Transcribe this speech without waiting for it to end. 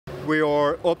we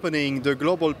are opening the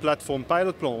global platform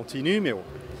pilot plant in Umeå.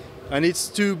 And it's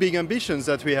two big ambitions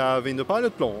that we have in the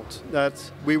pilot plant,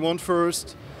 that we want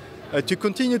first to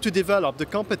continue to develop the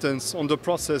competence on the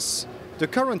process, the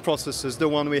current processes, the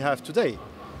one we have today.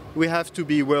 We have to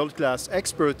be world-class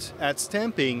expert at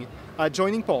stamping, at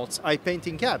joining parts, at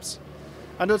painting cabs.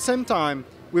 And at the same time,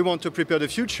 we want to prepare the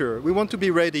future. We want to be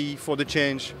ready for the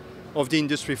change of the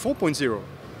Industry 4.0.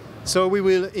 So we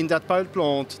will, in that pilot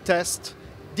plant,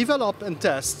 develop and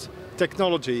test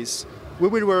technologies. We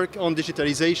will work on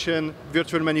digitalization,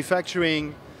 virtual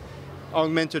manufacturing,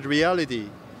 augmented reality.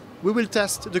 We will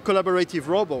test the collaborative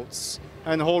robots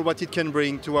and all what it can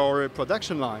bring to our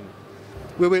production line.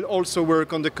 We will also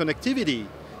work on the connectivity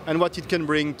and what it can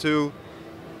bring to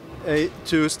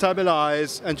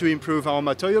stabilize and to improve our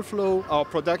material flow, our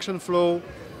production flow,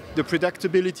 the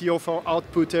predictability of our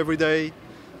output every day,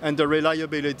 and the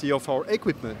reliability of our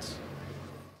equipment.